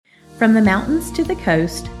From the mountains to the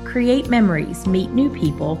coast, create memories, meet new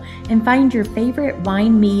people, and find your favorite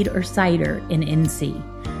wine, mead, or cider in NC.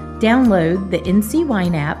 Download the NC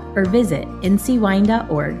Wine app or visit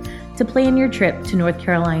ncwine.org to plan your trip to North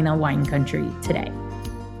Carolina wine country today.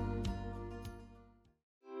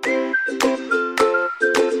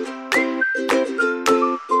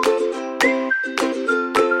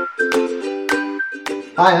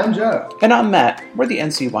 Hi, I'm Joe. And I'm Matt. We're the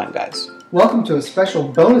NC Wine Guys. Welcome to a special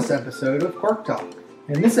bonus episode of Cork Talk.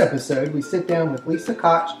 In this episode, we sit down with Lisa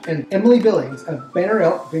Koch and Emily Billings of Banner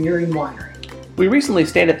Elk Winery Winery. We recently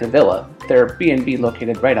stayed at the Villa, their B&B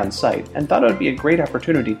located right on site, and thought it would be a great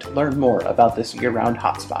opportunity to learn more about this year-round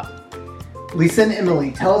hotspot. Lisa and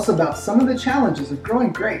Emily tell us about some of the challenges of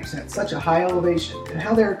growing grapes at such a high elevation and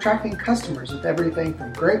how they're attracting customers with everything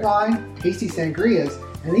from great wine, tasty sangrias,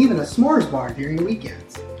 and even a s'mores bar during the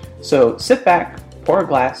weekends. So sit back, pour a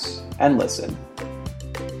glass, and listen.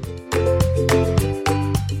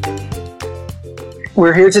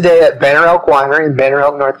 We're here today at Banner Elk Winery in Banner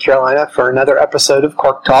Elk, North Carolina for another episode of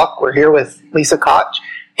Cork Talk. We're here with Lisa Koch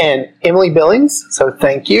and Emily Billings. So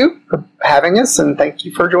thank you for having us and thank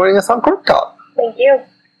you for joining us on Cork Talk. Thank you.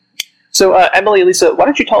 So Emily, Lisa, why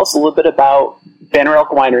don't you tell us a little bit about Banner Elk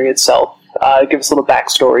Winery itself? Give us a little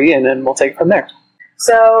backstory and then we'll take it from there.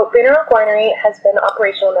 So Banner Elk Winery has been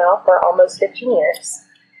operational now for almost 15 years.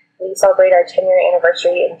 We celebrate our 10-year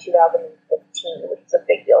anniversary in 2015, which is a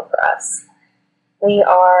big deal for us. We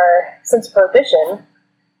are, since Prohibition,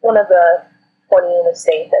 one of the 20 in the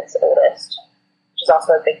state that's oldest, which is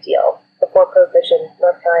also a big deal. Before Prohibition,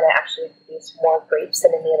 North Carolina actually produced more grapes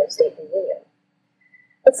than any other state in the Union.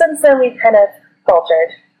 But since then, we've kind of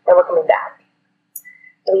faltered, and we're coming back.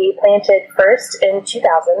 We planted first in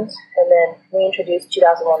 2000, and then reintroduced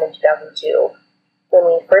 2001 and 2002. When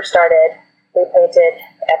we first started, we planted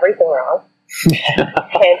everything wrong,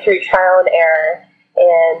 and through trial and error,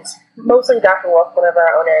 and mostly Dr. Wolf, one of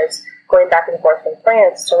our owners, going back and forth from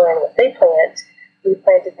France to learn what they plant, we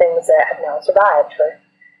planted things that have now survived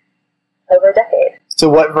for over a decade. So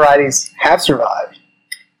what varieties have survived?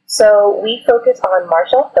 So we focus on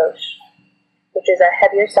Marshall Foch, which is a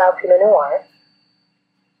heavier style Pinot Noir,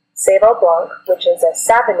 Seyval Blanc, which is a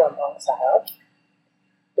Sauvignon Blanc style.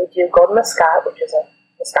 We do Golden Muscat, which is a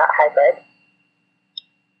Muscat hybrid.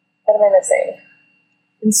 What am I missing?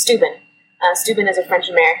 And Steuben. Steuben is a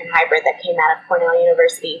French-American hybrid that came out of Cornell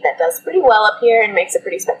University that does pretty well up here and makes a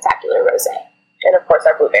pretty spectacular rosé. And of course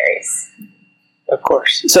our blueberries. Of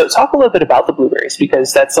course. So talk a little bit about the blueberries,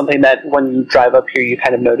 because that's something that when you drive up here, you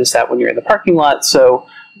kind of notice that when you're in the parking lot. So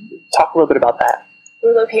talk a little bit about that.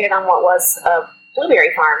 We're located on what was a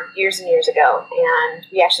blueberry farm years and years ago, and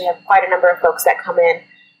we actually have quite a number of folks that come in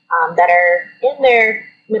that are in their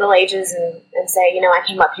middle ages and say, you know, I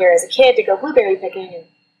came up here as a kid to go blueberry picking,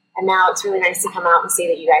 and now it's really nice to come out and see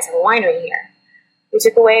that you guys have a winery here. We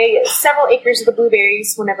took away several acres of the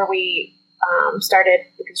blueberries whenever we started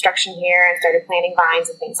the construction here and started planting vines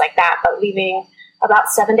and things like that, but leaving about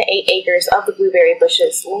 7 to 8 acres of the blueberry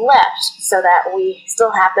bushes left so that we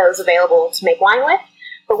still have those available to make wine with.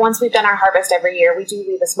 But once we've done our harvest every year, we do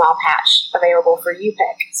leave a small patch available for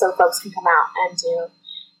U-Pick, so folks can come out and do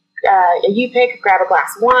a U-Pick, grab a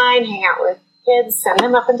glass of wine, hang out with kids, send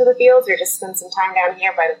them up into the fields, or just spend some time down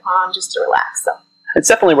here by the pond just to relax. So it's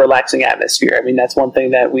definitely a relaxing atmosphere. I mean, that's one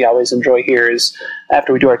thing that we always enjoy here is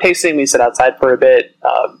after we do our tasting, we sit outside for a bit.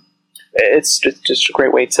 It's just a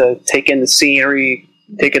great way to take in the scenery,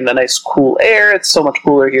 take in the nice cool air. It's so much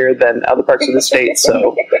cooler here than other parts of the state,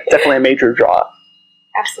 so definitely a major draw.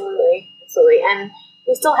 Absolutely. And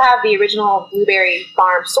we still have the original blueberry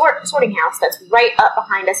farm sorting house that's right up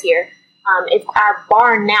behind us here. It's our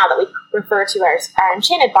barn now that we refer to as our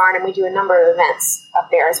Enchanted Barn, and we do a number of events up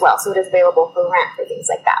there as well. So it is available for rent for things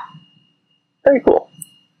like that. Very cool.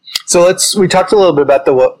 So we talked a little bit about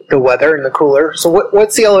the weather and the cooler. So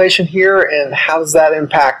what's the elevation here, and how does that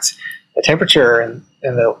impact the temperature and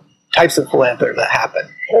the types of phyllanthera that happen?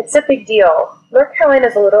 It's a big deal. North Carolina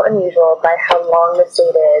is a little unusual by how long the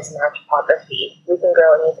state is in our topography. We can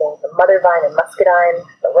grow anything from mother vine and muscadine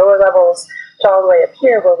at the lower levels to all the way up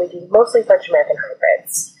here where we do mostly French American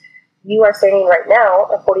hybrids. You are standing right now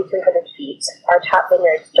at 4,300 feet. Our top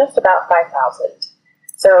vineyard is just about 5,000.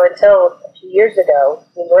 So until a few years ago,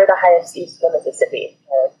 we were the highest east of the Mississippi,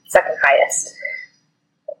 second highest.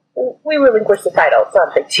 We relinquished the title. It's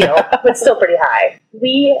not a big deal, but still pretty high.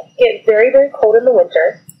 We get very, very cold in the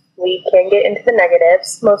winter. We can get into the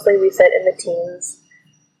negatives. Mostly we sit in the teens.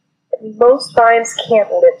 Most vines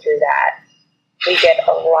can't live through that. We get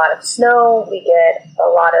a lot of snow. We get a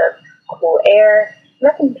lot of cool air.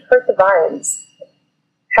 Nothing to hurt the vines.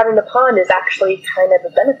 having the pond is actually kind of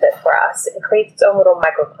a benefit for us. It creates its own little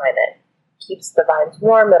microclimate. Keeps the vines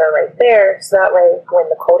warm that are right there, so that way when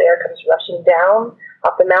the cold air comes rushing down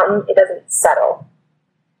off the mountain, it doesn't settle.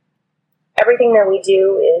 Everything that we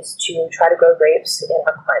do is to try to grow grapes in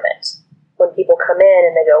our climate. When people come in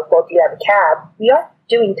and they go, well, do you have a cab? We are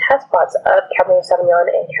doing test plots of Cabernet Sauvignon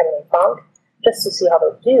and Cabernet Franc just to see how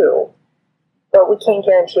they do, but we can't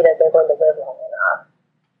guarantee that they're going to live long enough.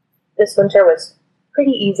 This winter was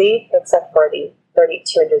pretty easy, except for the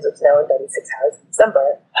 32 inches of snow and 36 hours in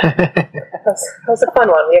December. That was a fun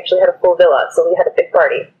one. We actually had a full villa, so we had a big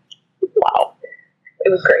party. Wow. It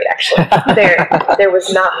was great, actually. There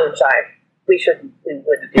was not moonshine. We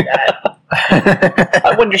wouldn't do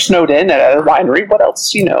that. When you're snowed in at a winery, what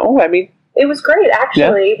else do you know? I mean, it was great,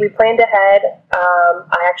 actually. Yeah. We planned ahead.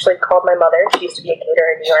 I actually called my mother. She used to be a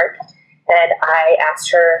caterer in New York, and I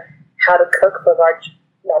asked her how to cook for large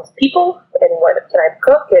amounts of people and what can I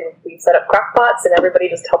cook, and we set up crock pots, and everybody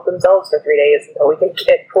just helped themselves for 3 days until we could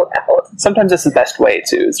get pulled out. Sometimes that's the best way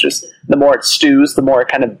too. It's just the more it stews, the more it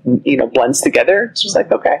kind of blends together. It's just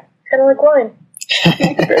like, okay, kind of like wine.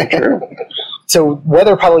 Very true. So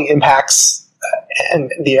weather probably impacts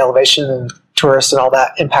and the elevation and tourists and all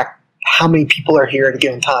that impact how many people are here at a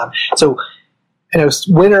given time. So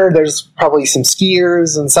winter there's probably some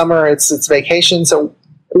skiers, and summer it's vacation. So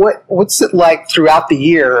what's it like throughout the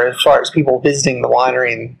year as far as people visiting the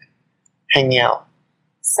winery and hanging out?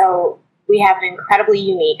 So we have an incredibly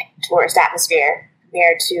unique tourist atmosphere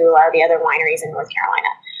compared to a lot of the other wineries in North Carolina,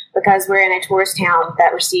 because we're in a tourist town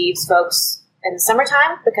that receives folks in the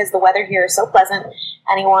summertime because the weather here is so pleasant.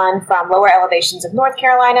 Anyone from lower elevations of North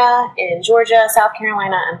Carolina, in Georgia, South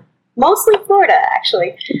Carolina, and mostly Florida,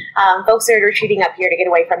 actually. Folks are retreating up here to get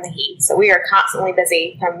away from the heat. So we are constantly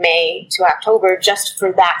busy from May to October just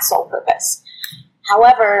for that sole purpose.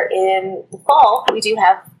 However, in the fall, we do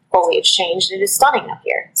have foliage change, and it is stunning up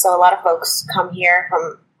here. So a lot of folks come here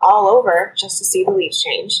from all over just to see the leaves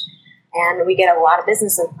change. And we get a lot of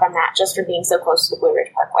business from that just from being so close to the Blue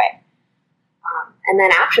Ridge Parkway. And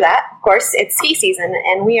then after that, of course, it's ski season,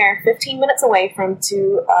 and we are 15 minutes away from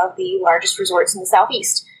two of the largest resorts in the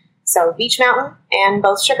southeast. So Beach Mountain and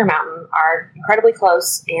both Sugar Mountain are incredibly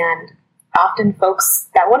close, and often folks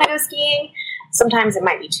that want to go skiing, sometimes it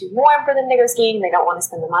might be too warm for them to go skiing. They don't want to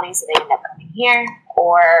spend the money, so they end up coming here.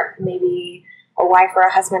 Or maybe a wife or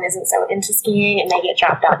a husband isn't so into skiing, and they get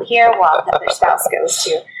dropped out here while their spouse goes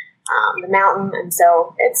to the mountain. And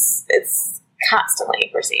so it's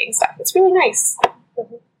constantly we're seeing stuff. It's really nice.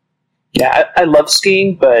 Yeah, I love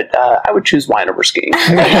skiing, but I would choose wine over skiing.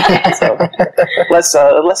 So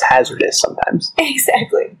less hazardous sometimes.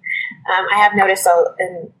 Exactly. I have noticed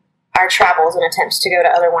in our travels and attempts to go to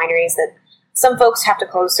other wineries that some folks have to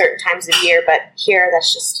close certain times of year, but here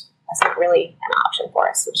that's not really an option for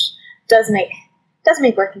us, which does make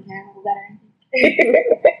working here a little better.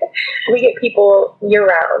 We get people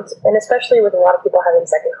year-round, and especially with a lot of people having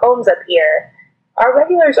second homes up here, our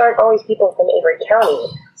regulars aren't always people from Avery County.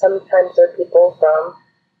 Sometimes they're people from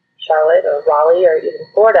Charlotte or Raleigh or even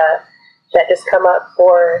Florida that just come up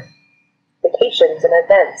for vacations and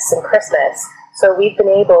events and Christmas. So we've been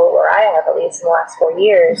able, or I have at least in the last 4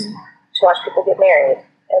 years, to watch people get married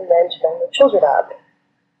and then to bring their children up,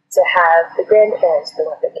 to have the grandparents bring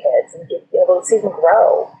up their kids and be able to see them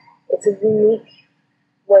grow. It's a unique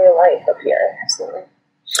way of life up here. Absolutely.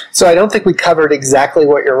 So I don't think we covered exactly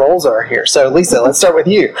what your roles are here. So Lisa, let's start with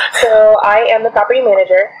you. So I am the property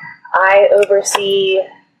manager. I oversee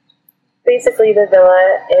basically the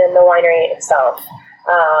villa and the winery itself.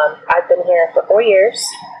 I've been here for 4 years.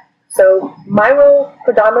 So my role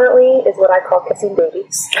predominantly is what I call kissing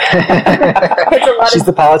babies. She's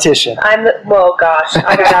the politician. I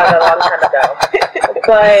got out a long time ago.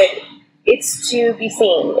 But it's to be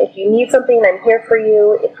seen. If you need something, I'm here for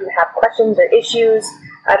you. If you have questions or issues,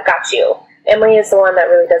 I've got you. Emily is the one that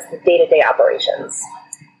really does the day-to-day operations.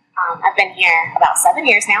 I've been here about 7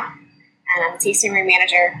 years now, and I'm a tasting room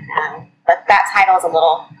manager. But that title is a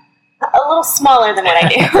little smaller than what I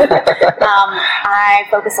do. I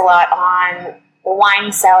focus a lot on the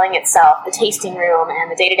wine selling itself, the tasting room,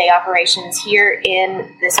 and the day-to-day operations here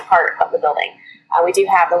in this part of the building. We do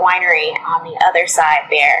have the winery on the other side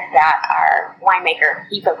there that our winemaker,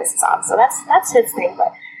 he focuses on. So that's his thing.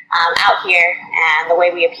 But out here, and the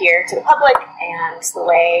way we appear to the public, and the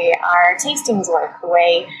way our tastings work, the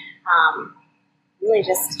way really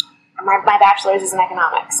just my bachelor's is in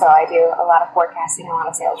economics, so I do a lot of forecasting, a lot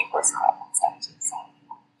of sales reports, and all that kind of stuff too. So.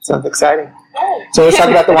 Sounds exciting. So let's talk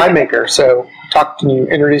about the winemaker. So can you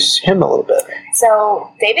introduce him a little bit?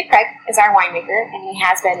 So David Craig is our winemaker, and he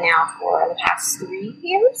has been now for the past 3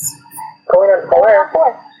 years. Going on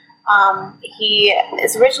four. He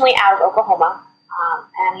is originally out of Oklahoma,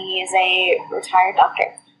 and he is a retired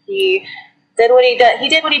doctor. He did what he did. He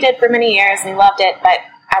did what he did for many years, and he loved it. But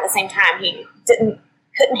at the same time, he couldn't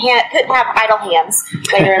have idle hands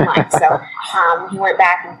later in life. So he went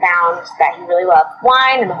back and found that he really loved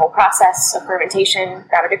wine and the whole process of fermentation.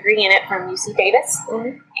 Got a degree in it from UC Davis,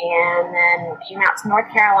 and then came out to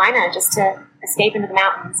North Carolina just to escape into the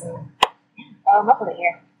mountains and fell in love with it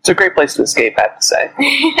here. It's a great place to escape, I have to say.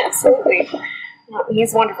 Absolutely.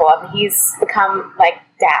 He's wonderful. I mean, he's become like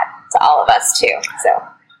dad to all of us too. So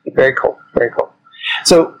very cool. Very cool.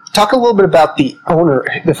 So talk a little bit about the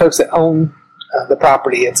folks that own the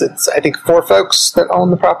property. It's I think 4 folks that own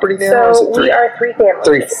the property now. So we are 3 families.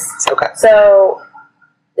 3. Okay. So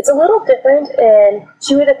it's a little different, and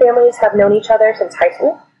 2 of the families have known each other since high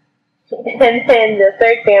school. And then the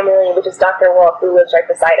 3rd family, which is Dr. Wolf, who lives right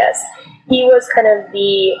beside us, he was kind of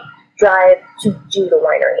the drive to do the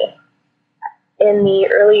winery. In the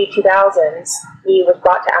early 2000s, he was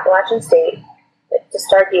brought to Appalachian State to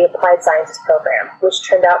start the Applied Sciences program, which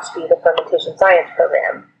turned out to be the Fermentation Science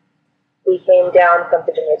program. He came down from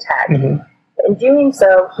Virginia Tech. In doing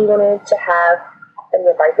so, he wanted to have a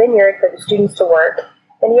nearby vineyard for the students to work,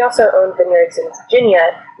 and he also owned vineyards in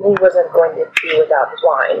Virginia, and he wasn't going to be without his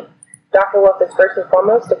wine. Dr. Wolf is first and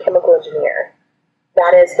foremost a chemical engineer.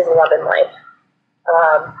 That is his love in life.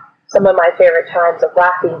 Some of my favorite times of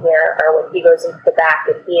laughing here are when he goes into the back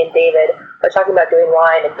and he and David are talking about doing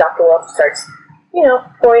wine, and Dr. Wolf starts,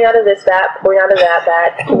 pouring out of this vat, pouring out of that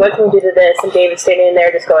vat. What can we do to this? And David's standing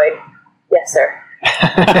there just going, "Yes, sir. We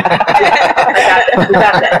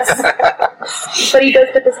got this." But he does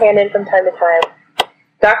dip his hand in from time to time.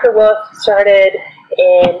 Dr. Wolf started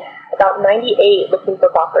in about 98 looking for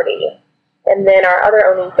property. And then our other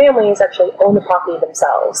owning families actually own the property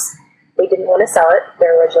themselves. They didn't want to sell it.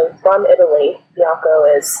 They're originally from Italy. Bianco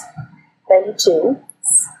is 92.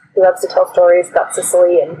 He loves to tell stories about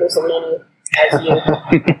Sicily and Mussolini, as you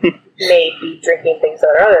may be drinking things that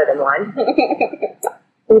are other than wine.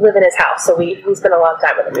 We live in his house, so we spend a lot of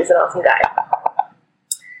time with him. He's an awesome guy.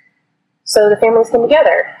 So the families came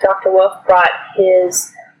together. Dr. Wolf brought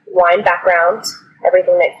his wine background,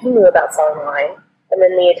 everything that he knew about selling wine, and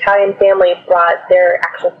then the Italian family brought their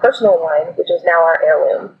actual personal wine, which is now our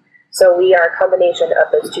heirloom. So we are a combination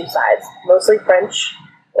of those 2 sides, mostly French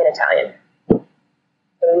and Italian.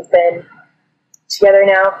 So we've been together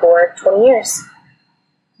now for 20 years.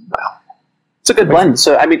 Wow. It's a good blend.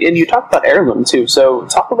 So, and you talked about heirloom too. So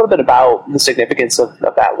talk a little bit about the significance of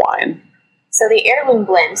that wine. So the heirloom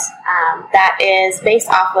blend, that is based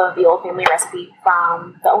off of the old family recipe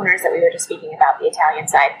from the owners that we were just speaking about, the Italian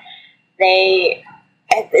side.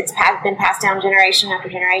 It's been passed down generation after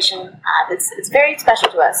generation. It's very special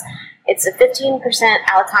to us. It's a 15%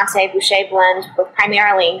 Alicante Boucher blend with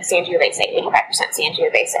primarily Sangiovese, 85%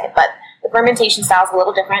 Sangiovese. But the fermentation style is a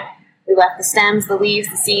little different. We left the stems, the leaves,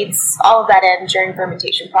 the seeds, all of that in during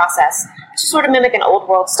fermentation process to sort of mimic an old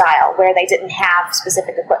world style where they didn't have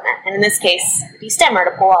specific equipment. And in this case, the stemmer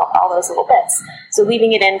to pull out all those little bits. So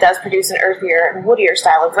leaving it in does produce an earthier and woodier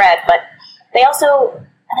style of red, but they also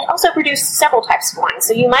produce several types of wine.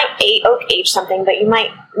 So you might oak age something, but you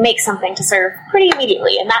might make something to serve pretty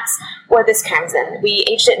immediately, and that's where this comes in. We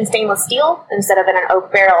aged it in stainless steel instead of in an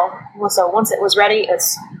oak barrel. So once it was ready,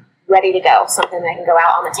 it's ready to go. Something that can go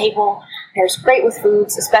out on the table. Pairs great with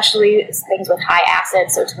foods, especially things with high acid,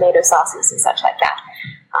 so tomato sauces and such like that.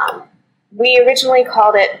 We originally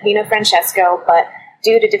called it Vino Francesco, but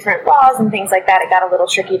due to different laws and things like that, it got a little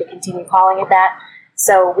tricky to continue calling it that.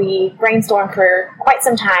 So we brainstormed for quite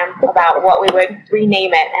some time about what we would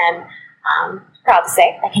rename it, and proud to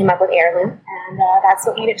say I came up with heirloom, and that's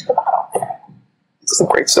what made it to the bottle. It's a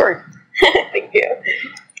great story. Thank you.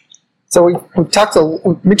 So we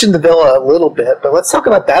mentioned the villa a little bit, but let's talk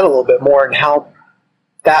about that a little bit more and how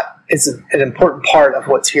that is an important part of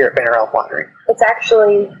what's here at Banner Elk Winery. It's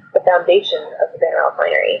actually the foundation of the Banner Elk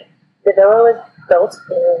Winery. The villa was built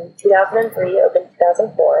in 2003, opened in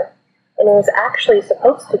 2004, and it was actually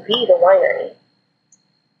supposed to be the winery.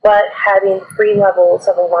 But having 3 levels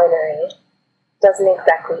of a winery doesn't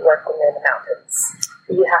exactly work when you're in the mountains.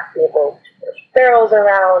 You have to be able to push barrels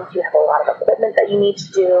around, you have a lot of equipment that you need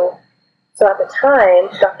to do. So at the time,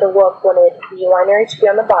 Dr. Wolf wanted the winery to be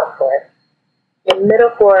on the bottom floor. The middle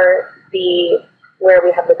floor be where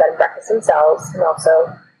we have the bed and breakfast themselves, and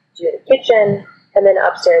also do the kitchen, and then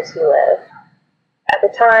upstairs we live. At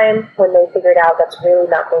the time, when they figured out that's really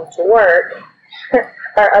not going to work,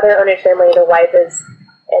 our other owner's family, the wife is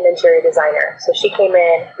an interior designer. So she came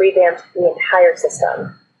in, revamped the entire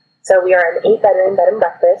system. So we are an 8-bedroom bed and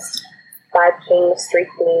breakfast, 5 kings, 3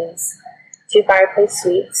 queens. 2 fireplace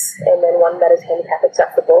suites, and then one that is handicap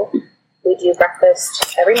accessible. We do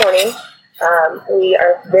breakfast every morning. We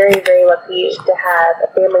are very, very lucky to have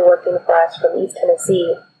a family working for us from East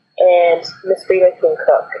Tennessee, and Miss Frida can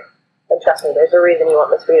cook. And trust me, there's a reason you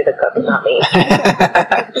want Miss Frida to cook, not me.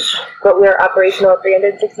 But we're operational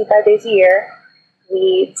 365 days a year.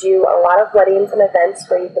 We do a lot of weddings and events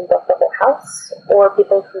where you can book the whole house, or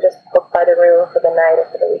people can just book by the room for the night or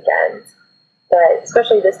for the weekend. But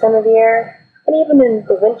especially this time of year, and even in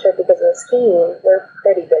the winter because of the skiing, we're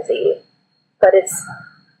pretty busy. But it's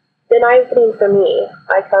been eye-opening for me.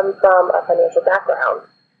 I come from a financial background,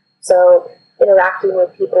 so interacting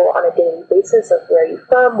with people on a daily basis of where are you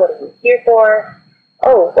from, what are you here for?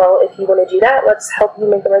 Oh, well, if you want to do that, let's help you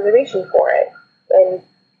make a reservation for it. And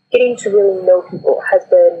getting to really know people has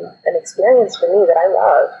been an experience for me that I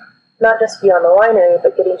love. Not just beyond the winery,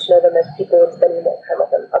 but getting to know them as people and spending more time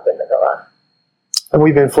with them up in the villa. And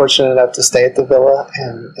we've been fortunate enough to stay at the villa,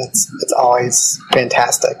 and it's always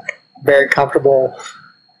fantastic. Very comfortable.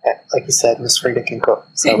 Like you said, Miss Frida can cook,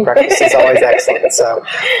 so breakfast is always excellent. So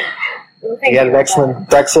we had an excellent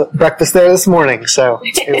breakfast there this morning, so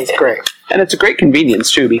it was great. And it's a great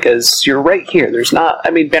convenience, too, because you're right here. There's not,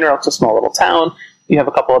 Banner Elk's a small little town. You have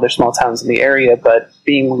a couple other small towns in the area, but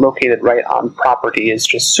being located right on property is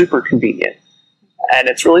just super convenient. And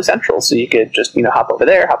it's really central, so you could just, hop over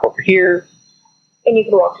there, hop over here. And you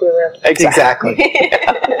can walk to your room. Exactly.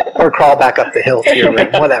 Or crawl back up the hill to your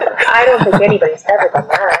room, whatever. I don't think anybody's ever done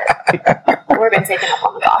that. Or been taken up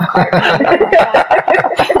on the golf cart.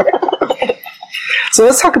 So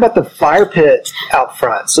let's talk about the fire pit out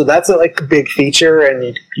front. So that's a big feature,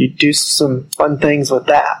 and you do some fun things with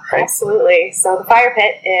that, right? Absolutely. So the fire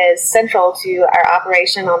pit is central to our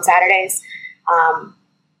operation on Saturdays.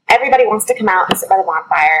 Everybody wants to come out and sit by the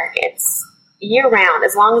bonfire. It's year-round.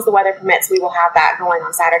 As long as the weather permits, we will have that going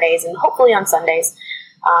on Saturdays and hopefully on Sundays.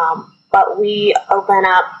 But we open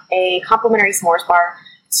up a complimentary s'mores bar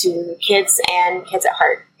to kids and kids at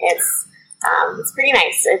heart. It's pretty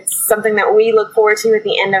nice. It's something that we look forward to at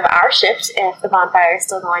the end of our shift if the bonfire is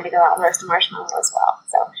still going to go out and roast a marshmallow as well.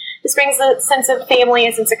 So this brings a sense of family,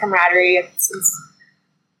 a sense of camaraderie. It's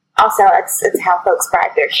how folks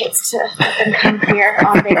bribe their kids to let them come here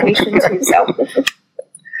on vacation too. So.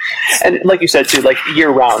 And like you said too, year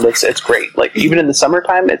round, it's great. Even in the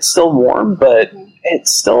summertime, it's still warm, but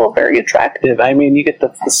it's still very attractive. You get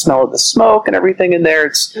the smell of the smoke and everything in there.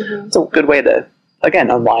 It's a good way to, again,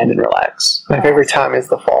 unwind and relax. My favorite time is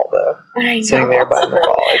the fall, though. Sitting there by the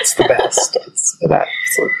fall, it's the best. It's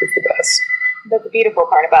absolutely the best. But the beautiful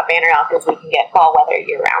part about Banner Elk is we can get fall weather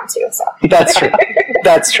year round too. So that's true.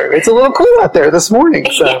 That's true. It's a little cool out there this morning.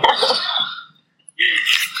 So. Yeah.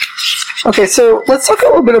 Okay, so let's talk a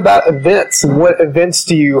little bit about events. And what events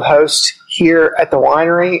do you host here at the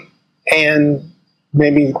winery, and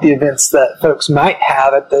maybe the events that folks might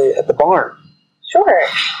have at the barn? Sure.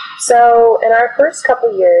 So in our first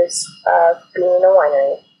couple years of being in a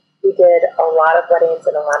winery, we did a lot of weddings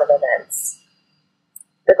and a lot of events.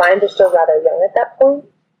 The vines are still rather young at that point,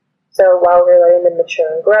 so while we were letting them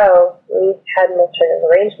mature and grow, we had an alternative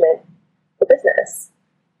arrangement for business.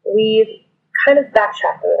 We've kind of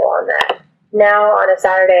backtracked a little on that. Now, on a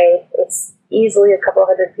Saturday, it's easily a couple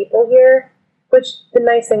hundred people here, which the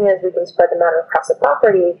nice thing is we can spread them out across the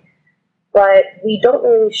property, but we don't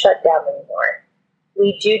really shut down anymore.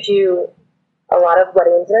 We do a lot of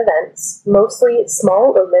weddings and events, mostly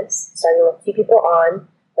small events, starting with 2 people on,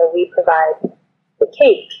 and we provide the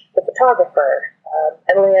cake, the photographer.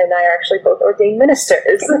 Emily and I are actually both ordained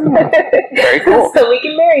ministers. Very cool. So we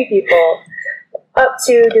can marry people. Up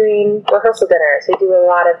to doing rehearsal dinners. We do a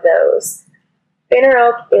lot of those. Banner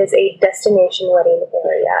Elk is a destination wedding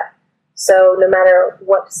area. So no matter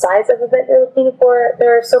what size of event you're looking for,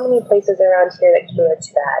 there are so many places around here that cater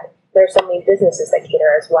to that. There are so many businesses that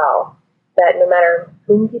cater as well, that no matter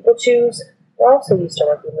whom people choose, we're also used to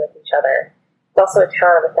working with each other. It's also a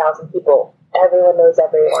town of 1,000 people. Everyone knows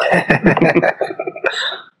everyone.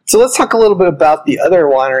 So let's talk a little bit about the other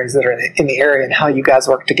wineries that are in the area and how you guys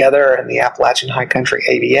work together and the Appalachian High Country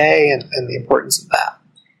ABA and the importance of that.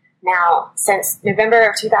 Now, since November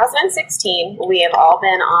of 2016, we have all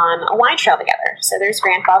been on a wine trail together. So there's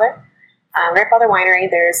Grandfather Winery,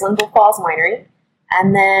 there's Linville Falls Winery,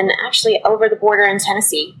 and then actually over the border in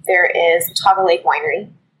Tennessee, there is Watauga Lake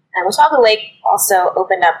Winery. And Watauga Lake also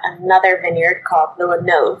opened up another vineyard called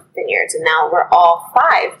Villanova Vineyards, and now we're all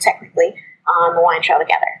 5, technically, on the wine trail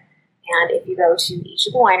together. And if you go to each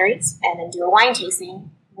of the wineries and then do a wine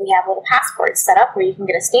tasting, we have little passports set up where you can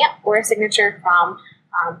get a stamp or a signature from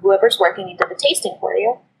whoever's working and did the tasting for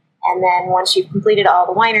you. And then once you've completed all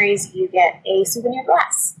the wineries, you get a souvenir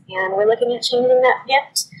glass. And we're looking at changing that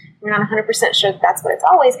gift. We're not 100% sure that that's what it's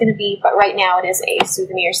always going to be, but right now it is a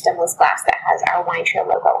souvenir stemless glass that has our Wine Trail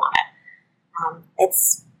logo on it.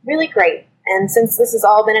 It's really great. And since this has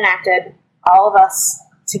all been enacted, all of us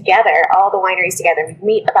together, all the wineries together, we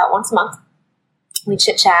meet about once a month. We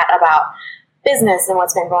chit-chat about business and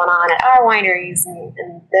what's been going on at our wineries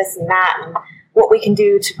and this and that and what we can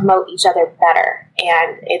do to promote each other better.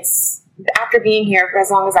 And it's, after being here for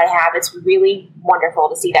as long as I have, it's really wonderful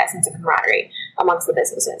to see that sense of camaraderie amongst the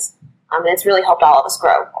businesses. And it's really helped all of us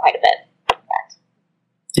grow quite a bit.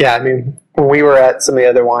 Yeah, I mean, when we were at some of the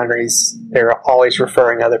other wineries, they're always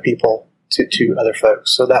referring other people to other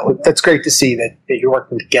folks. So that's great to see that you're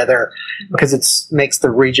working together, because it makes the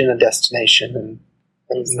region a destination and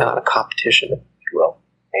not a competition, if you will.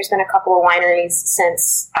 There's been a couple of wineries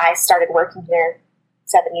since I started working here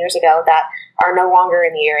 7 years ago that are no longer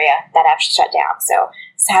in the area that have shut down. So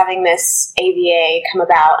it's having this AVA come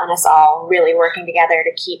about and us all really working together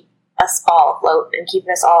to keep us all afloat and keep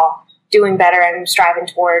us all doing better and striving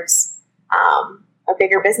towards a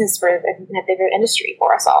bigger business for a bigger industry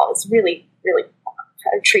for us all. It's really, really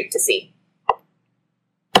a treat to see.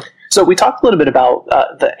 So we talked a little bit about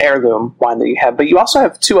the heirloom wine that you have, but you also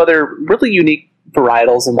have two other really unique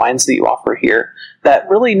varietals and wines that you offer here that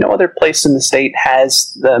really no other place in the state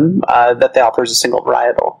has them, that they offer as a single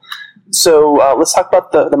varietal. So let's talk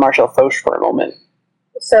about the Marshall Foch for a moment.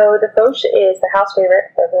 So the Foch is the house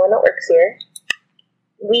favorite for everyone that works here.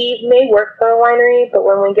 We may work for a winery, but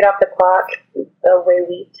when we get off the clock, the way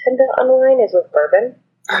we tend to unwind is with bourbon.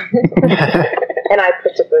 And I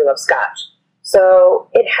particularly love Scotch.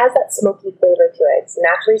 So it has that smoky flavor to it. It's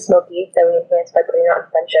naturally smoky that we enhance by putting it on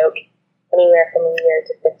French oak anywhere from a year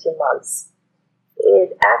to 15 months.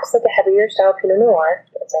 It acts like a heavier style Pinot Noir.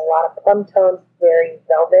 It's a lot of plum tones, very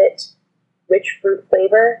velvet, rich fruit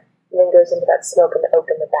flavor, and then goes into that smoke and the oak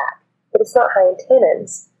in the back. But it's not high in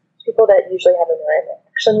tannins. People that usually have a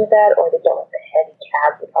reaction with that, or they don't like the heavy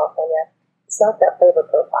cabs in California, it's not that flavor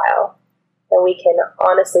profile. And we can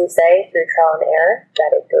honestly say, through trial and error,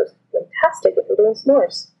 that it goes fantastic if you're doing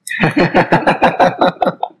s'mores.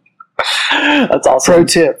 That's awesome. Pro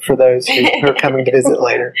tip for those who are coming to visit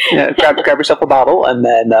later. Yeah, grab yourself a bottle and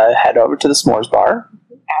then head over to the s'mores bar.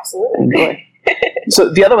 Absolutely. Enjoy. So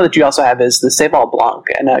the other one that you also have is the Seyval Blanc.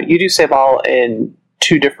 And you do Seyval in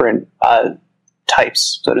two different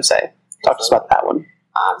types, so to say. Talk to us about that one.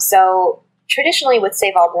 So traditionally with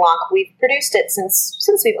Seyval Blanc, we've produced it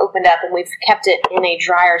since we've opened up, and we've kept it in a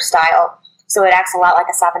drier style. So it acts a lot like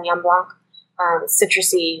a Sauvignon Blanc.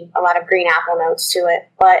 Citrusy, a lot of green apple notes to it.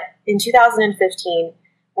 But in 2015,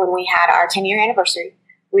 when we had our 10-year anniversary,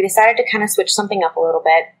 we decided to kind of switch something up a little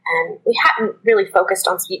bit. And we hadn't really focused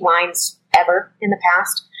on sweet wines ever in the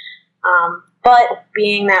past. But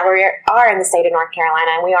being that we are in the state of North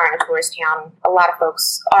Carolina and we are in a tourist town, a lot of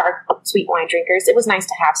folks are sweet wine drinkers. It was nice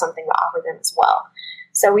to have something to offer them as well.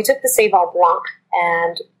 So we took the Seyval Blanc,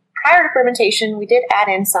 and prior to fermentation, we did add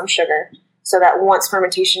in some sugar so that once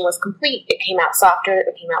fermentation was complete, it came out softer,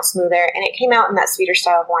 it came out smoother, and it came out in that sweeter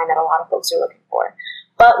style of wine that a lot of folks are looking for.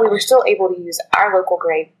 But we were still able to use our local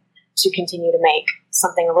grape to continue to make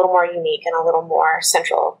something a little more unique and a little more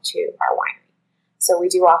central to our winery. So we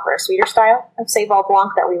do offer a sweeter style of Seyval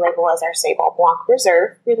Blanc that we label as our Seyval Blanc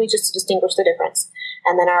Reserve, really just to distinguish the difference.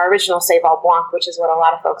 And then our original Seyval Blanc, which is what a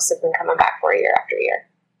lot of folks have been coming back for year after year.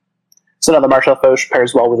 So now the Marshall Foch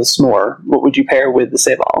pairs well with a s'more. What would you pair with the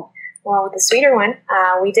Seyval? Well, with the sweeter one,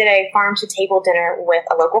 we did a farm-to-table dinner with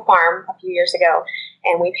a local farm a few years ago,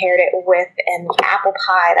 and we paired it with an apple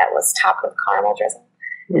pie that was topped with caramel drizzle.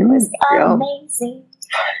 It was amazing.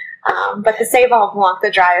 But the Seyval Blanc, the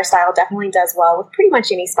drier style, definitely does well with pretty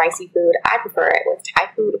much any spicy food. I prefer it with Thai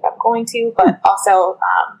food if I'm going to, but also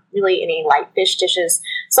really any light fish dishes,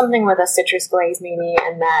 something with a citrus glaze maybe,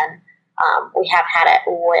 and then we have had it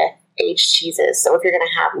with aged cheeses. So if you're going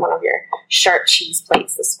to have one of your sharp cheese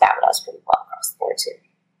plates, that does pretty well across the board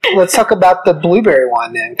too. Let's talk about the blueberry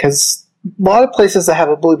wine then, because a lot of places that have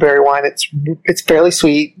a blueberry wine, it's fairly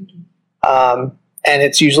sweet, and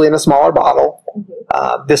it's usually in a smaller bottle.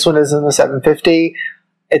 Mm-hmm. This one is in the 750.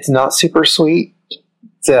 It's not super sweet.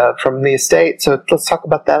 It's from the estate, so let's talk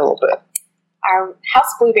about that a little bit. Our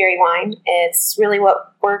house blueberry wine, it's really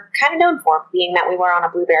what we're kind of known for, being that we were on a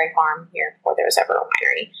blueberry farm here before there was ever a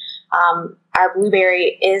winery. Our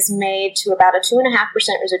blueberry is made to about a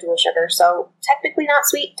 2.5% residual sugar, so technically not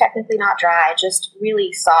sweet, technically not dry, just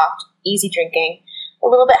really soft, easy drinking, a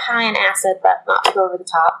little bit high in acid, but not to go over the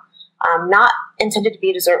top. Not intended to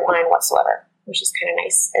be a dessert wine whatsoever, which is kind of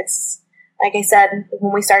nice. It's Like I said,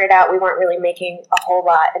 when we started out, we weren't really making a whole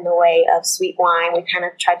lot in the way of sweet wine. We kind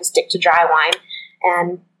of tried to stick to dry wine,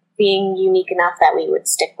 and being unique enough that we would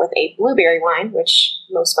stick with a blueberry wine, which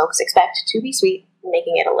most folks expect to be sweet,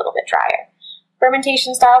 making it a little bit drier.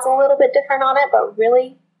 Fermentation style is a little bit different on it, but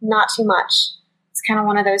really not too much. It's kind of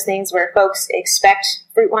one of those things where folks expect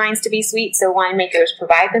fruit wines to be sweet, so winemakers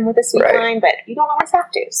provide them with a sweet wine, but you don't always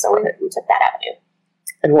have to, so we took that avenue.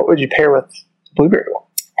 And what would you pair with blueberry wine?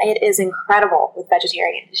 It is incredible with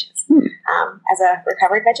vegetarian dishes. As a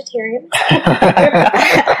recovered vegetarian,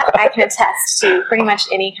 I can attest to pretty much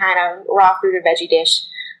any kind of raw fruit or veggie dish,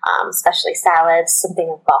 especially salads, something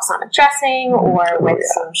with balsamic dressing or with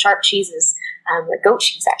some sharp cheeses. The goat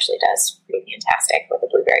cheese actually does pretty fantastic with a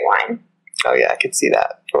blueberry wine. Oh, yeah, I could see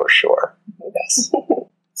that for sure. Yes.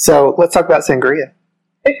 So let's talk about sangria.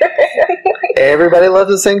 Everybody loves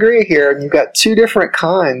a sangria here, and you've got two different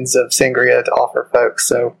kinds of sangria to offer folks,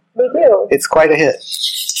 so We do. it's quite a hit.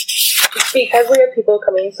 Because we have people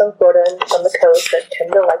coming from Florida and from the coast that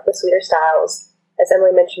tend to like the sweeter styles, as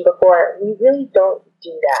Emily mentioned before, we really don't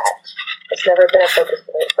do that. It's never been a focus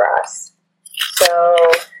point for us. So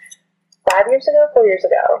 5 years ago, 4 years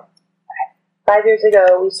ago, 5 years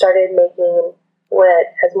ago, we started making what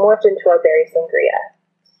has morphed into our berry sangria.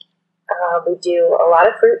 We do a lot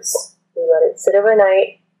of fruits. We let it sit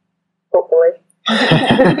overnight, hopefully,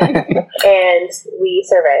 and we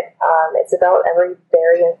serve it. It's about every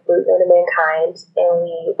berry and fruit known to mankind, and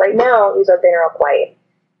we right now use our Banner Elk White.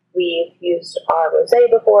 We've used our Rosé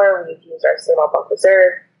before. We've used our Saint Blanc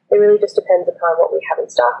Reserve. It really just depends upon what we have in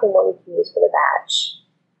stock and what we can use for the batch.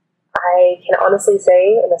 I can honestly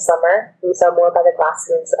say in the summer, we sell more by the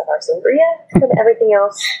glasses of our sangria than everything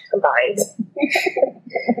else combined.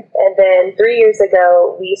 And then 3 years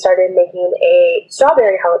ago, we started making a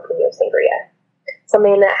strawberry jalapeno sangria,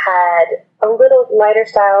 something that had a little lighter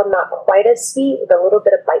style, not quite as sweet, with a little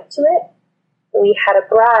bit of bite to it. We had a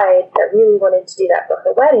bride that really wanted to do that for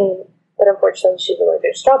her wedding, but unfortunately she's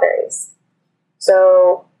allergic to strawberries.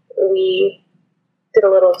 So we did a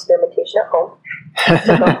little experimentation at home.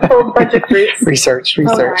 Took a whole bunch of fruits. Research. We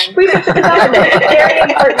research and development, very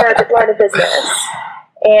important line of business.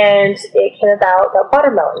 And it came about that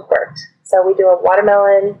watermelon worked. So we do a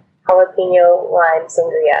watermelon, jalapeno, lime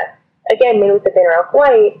sangria. Again, made with the Banner Elk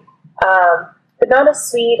White, but not as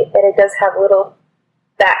sweet, and it does have a little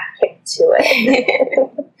fat kick to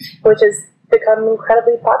it, which has become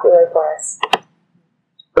incredibly popular for us.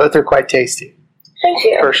 Both are quite tasty. Thank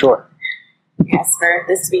you. For sure. Yes, for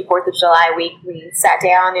this to be 4th of July week, we sat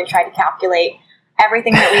down and tried to calculate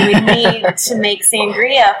everything that we would need to make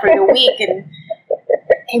sangria for the week, and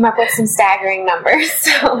came up with some staggering numbers.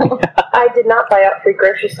 So I did not buy out 3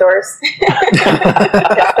 grocery stores.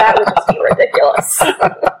 That would just be ridiculous.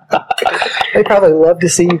 They probably love to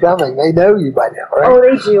see you coming. They know you by now, right? Oh,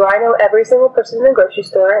 they do. I know every single person in the grocery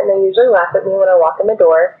store, and they usually laugh at me when I walk in the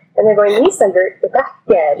door. And they're going, Lisa, you're back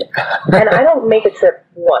again. And I don't make a trip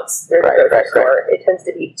once through the grocery store. It tends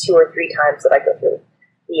to be 2 or 3 times that I go through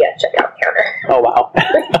the checkout counter. Oh, wow.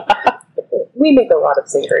 We make a lot of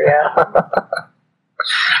sangria.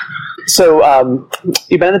 So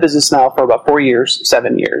you've been in the business now for about 4 years,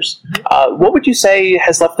 7 years. What would you say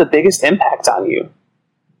has left the biggest impact on you?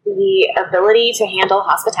 the ability to handle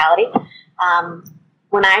hospitality.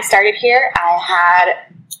 When I started here, I had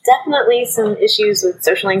definitely some issues with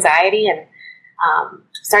social anxiety, and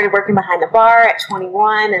started working behind the bar at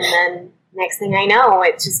 21, and then next thing I know,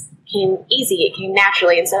 it just came easy. It came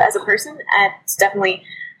naturally. And so as a person, it's definitely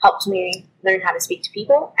helped me learn how to speak to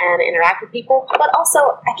people and interact with people. But also,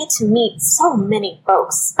 I get to meet so many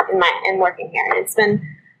folks in working here, and it's been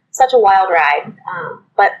such a wild ride.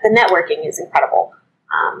 But the networking is incredible.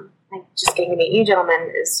 Like just getting to meet you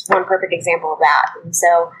gentlemen is one perfect example of that. And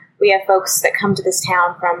so we have folks that come to this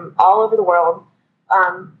town from all over the world.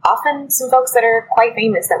 Often some folks that are quite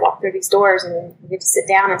famous that walk through these doors, and you get to sit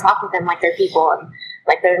down and talk with them like they're people and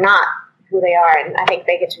like they're not who they are. And I think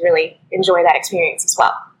they get to really enjoy that experience as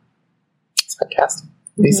well. It's fantastic.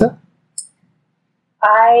 Lisa?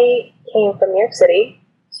 I came from New York City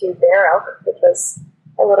to Banner Elk, which was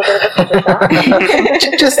a little bit of a culture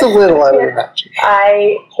shock. Just a little, I would imagine.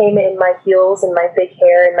 I came in my heels and my big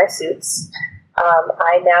hair and my suits.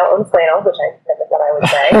 I now own flannel, which I never thought I would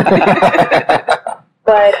say.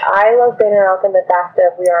 But I love Banner Elk in the fact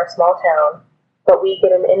that we are a small town, but we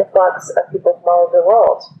get an influx of people from all over the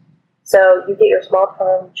world. So you get your small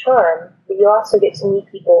town charm, but you also get to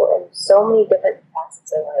meet people in so many different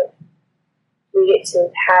facets of life. We get to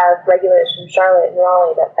have regulars from Charlotte and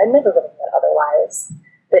Raleigh that I never would have met otherwise.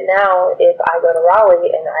 But now, if I go to Raleigh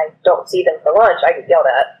and I don't see them for lunch, I get yelled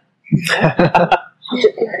at.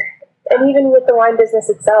 And even with the wine business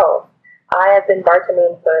itself, I have been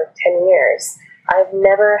bartending for 10 years. I've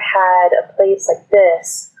never had a place like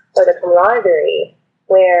this, or the camaraderie,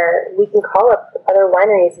 where we can call up other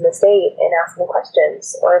wineries in the state and ask them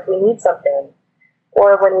questions, or if we need something,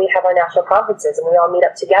 or when we have our national conferences and we all meet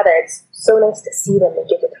up together. It's so nice to see them and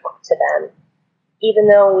get to talk to them. Even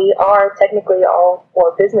though we are technically all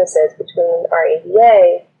four businesses between our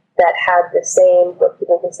ABA that have the same, what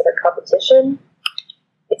people consider competition,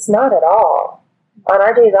 it's not at all. On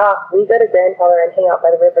our days off, we go to Grandfather and hang out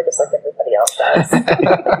by the river just like everybody else does.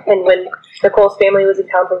 And when Nicole's family was in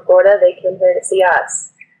town from Florida, they came here to see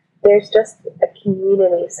us. There's just a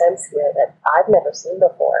community sense here that I've never seen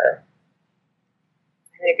before.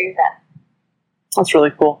 I agree with that. That's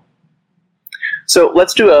really cool. So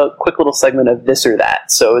let's do a quick little segment of this or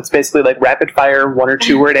that. So it's basically like rapid fire, 1 or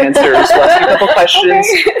 2 word answers. We'll ask you a couple questions.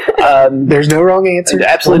 There's no wrong answer.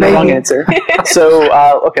 Absolutely no wrong answer. So,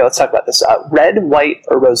 okay, let's talk about this. Red, white,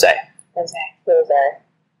 or rosé? Rosé.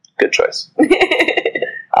 Good choice.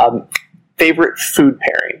 Favorite food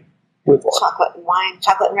pairing with what? Chocolate and wine.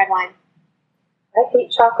 Chocolate and red wine. I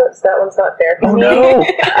hate chocolate, so that one's not fair for me. No.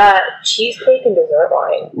 Cheesecake and dessert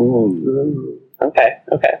wine. Ooh. Okay.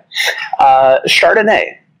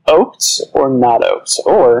 Chardonnay, oaked or not oaked,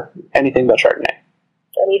 or anything but Chardonnay?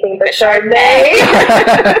 Anything but Chardonnay.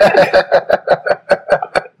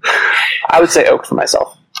 I would say oaked for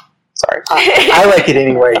myself. Sorry. I like it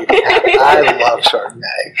anywhere you can have it. I love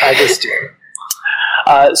Chardonnay. I just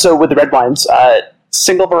do. So with the red wines,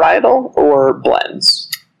 single varietal or blends?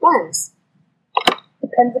 Blends.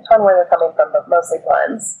 Depends upon where they're coming from, but mostly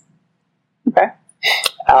blends. Okay.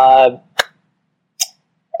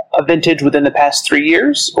 A vintage within the past 3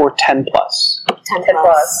 years or 10 plus? 10 10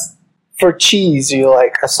 plus. For cheese, you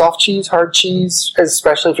like a soft cheese, hard cheese,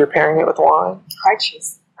 especially if you're pairing it with wine? Hard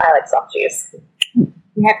cheese. I like soft cheese.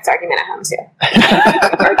 We have this argument at home, too.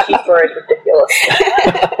 Our cheese store is ridiculous.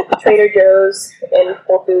 Trader Joe's and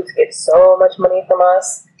Whole Foods get so much money from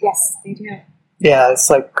us. Yes, they do. Yeah, it's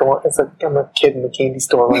like I'm a kid in the candy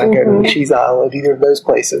store when I go to the cheese aisle at either of those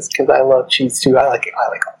places because I love cheese too. I like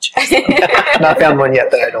all cheese. Not found one yet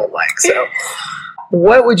that I don't like. So,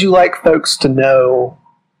 what would you like folks to know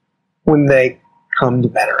when they come to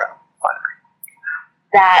Banner Oak Winery?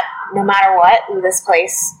 That no matter what, this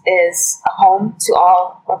place is a home to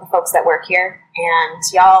all of the folks that work here, and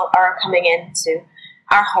y'all are coming into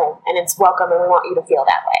our home, and it's welcome, and we want you to feel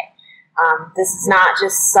that way. This is not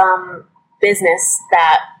just some business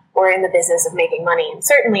that we're in the business of making money, and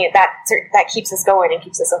certainly that keeps us going and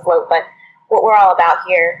keeps us afloat, but what we're all about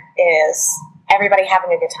here is everybody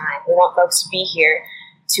having a good time. We want folks to be here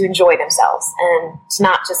to enjoy themselves and to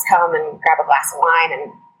not just come and grab a glass of wine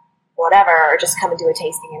and whatever, or just come and do a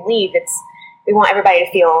tasting and leave. We want everybody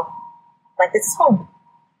to feel like this is home.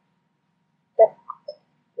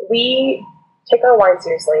 We take our wine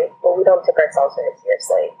seriously, but we don't take ourselves very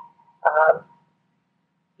seriously.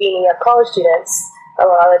 Being college students, a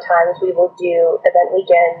lot of the times we will do event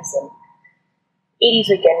weekends and 80s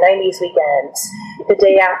weekend, 90s weekend, the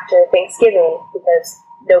day after Thanksgiving, because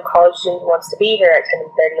no college student wants to be here at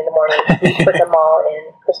 10:30 in the morning. We put them all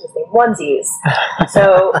in Christmas-themed onesies.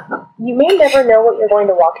 So you may never know what you're going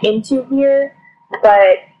to walk into here,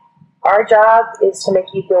 but our job is to make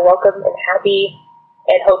you feel welcome and happy,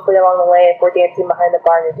 and hopefully along the way, if we're dancing behind the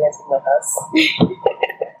bar, you're dancing with us.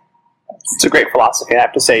 It's a great philosophy. I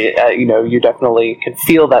have to say, you definitely can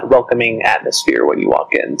feel that welcoming atmosphere when you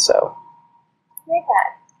walk in. So, like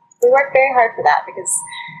that. We work very hard for that because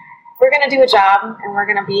if we're going to do a job and we're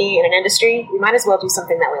going to be in an industry, we might as well do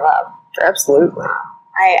something that we love. Absolutely.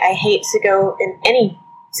 I hate to go in any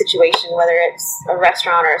situation, whether it's a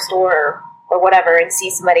restaurant or a store or whatever, and see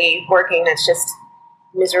somebody working that's just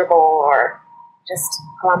miserable or just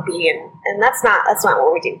grumpy, and that's not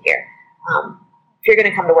what we do here. If you're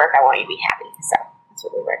going to come to work, I want you to be happy. So that's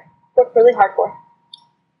what we work really hard for.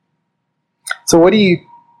 So what do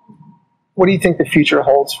you think the future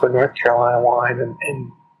holds for North Carolina wine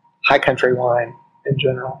and high country wine in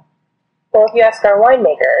general? Well, if you ask our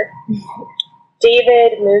winemaker,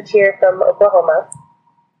 David moved here from Oklahoma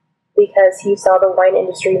because he saw the wine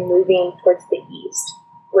industry moving towards the east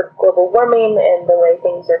with global warming and the way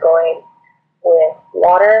things are going with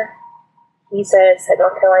water. He says that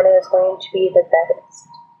North Carolina is going to be the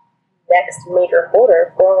next major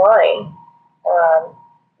holder for wine.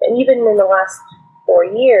 And even in the last 4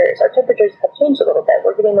 years, our temperatures have changed a little bit.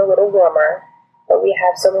 We're getting a little warmer, but we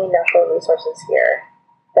have so many natural resources here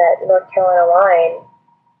that North Carolina wine,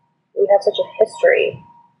 we have such a history.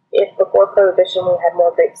 If before Prohibition we had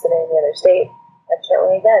more grapes than any other state, I can't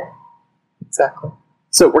wait again. Exactly.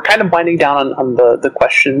 So we're kind of winding down on the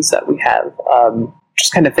questions that we have.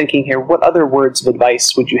 Just kind of thinking here, what other words of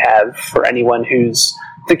advice would you have for anyone who's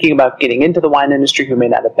thinking about getting into the wine industry who may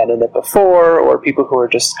not have been in it before, or people who are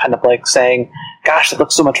just kind of like saying, gosh, it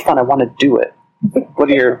looks so much fun, I want to do it? What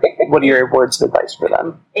are your words of advice for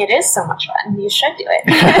them? It is so much fun. You should do it.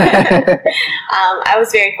 I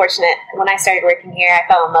was very fortunate. When I started working here, I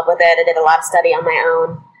fell in love with it. I did a lot of study on my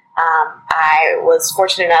own. I was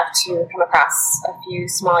fortunate enough to come across a few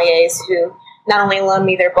sommeliers who not only loaned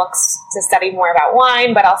me their books to study more about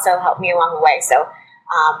wine, but also helped me along the way. So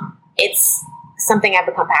it's something I've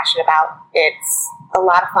become passionate about. It's a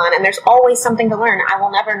lot of fun, and there's always something to learn. I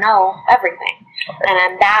will never know everything.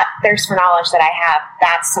 And that thirst for knowledge that I have,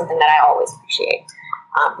 that's something that I always appreciate.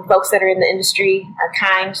 The folks that are in the industry are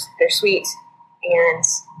kind, they're sweet, and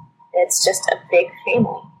it's just a big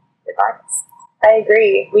family, regardless. I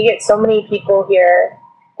agree. We get so many people here,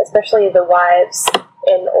 especially the wives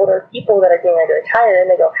and older people that are getting ready to retire, and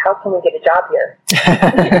they go, how can we get a job here?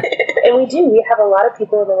 And we do. We have a lot of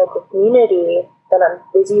people in the local community that on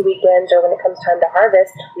busy weekends or when it comes time to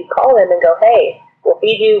harvest, we call them and go, hey, we'll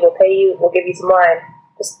feed you, we'll pay you, we'll give you some wine.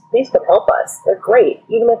 Just please come help us. They're great.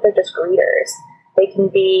 Even if they're just greeters, they can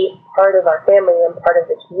be part of our family and part of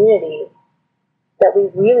the community that we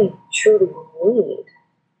really, truly need.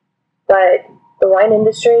 But the wine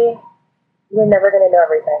industry, you're never going to know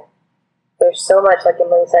everything. There's so much, like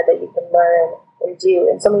Emily said, that you can learn and do,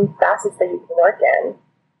 and so many facets that you can work in,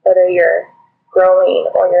 whether you're growing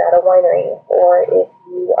or you're at a winery or if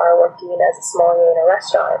you are working as a sommelier in a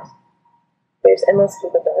restaurant. There's endless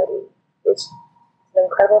capability. It's an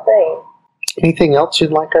incredible thing. Anything else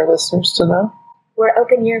you'd like our listeners to know? We're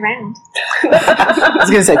open year-round. I was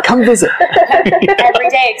going to say, come visit. Every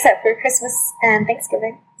day except for Christmas and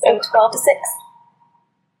Thanksgiving. So 12 to 6.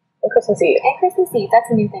 And Christmas Eve. And Christmas Eve. That's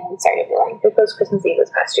a new thing we started doing. We closed Christmas Eve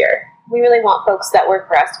this past year. We really want folks that work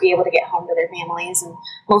for us to be able to get home to their families, and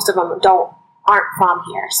most of them aren't from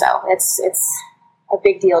here, so it's a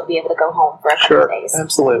big deal to be able to go home for a couple of days.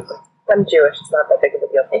 Absolutely. I'm Jewish. It's not that big of a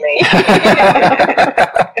deal for me.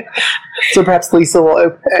 So perhaps Lisa will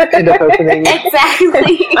end up opening.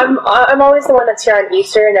 Exactly. I'm always the one that's here on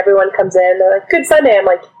Easter, and everyone comes in. They're like, "Good Sunday." I'm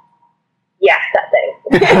like, "Yeah, that thing."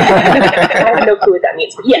 I have no clue what that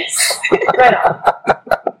means. But yes, right on.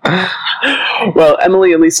 Well,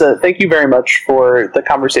 Emily and Lisa, thank you very much for the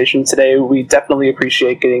conversation today. We definitely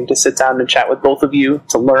appreciate getting to sit down and chat with both of you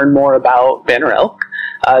to learn more about Banner Elk,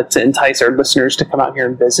 to entice our listeners to come out here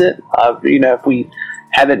and visit. If we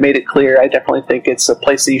haven't made it clear, I definitely think it's a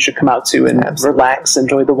place that you should come out to and relax,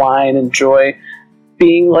 enjoy the wine, enjoy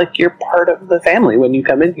being like you're part of the family when you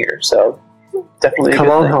come in here. So definitely come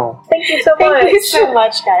on home. Thank you so much. Thank you so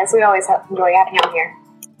much, guys. We always enjoy having you here.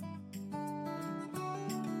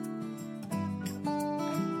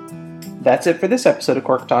 That's it for this episode of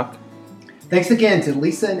Cork Talk. Thanks again to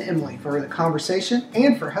Lisa and Emily for the conversation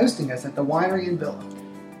and for hosting us at the Winery and Villa.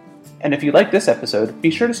 And if you like this episode,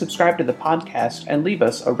 be sure to subscribe to the podcast and leave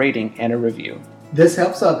us a rating and a review. This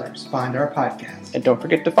helps others find our podcast. And don't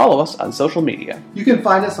forget to follow us on social media. You can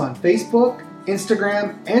find us on Facebook,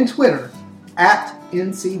 Instagram, and Twitter at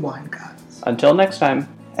NC Wine Guys. Until next time,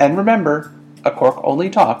 and remember, a cork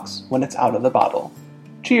only talks when it's out of the bottle.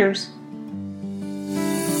 Cheers!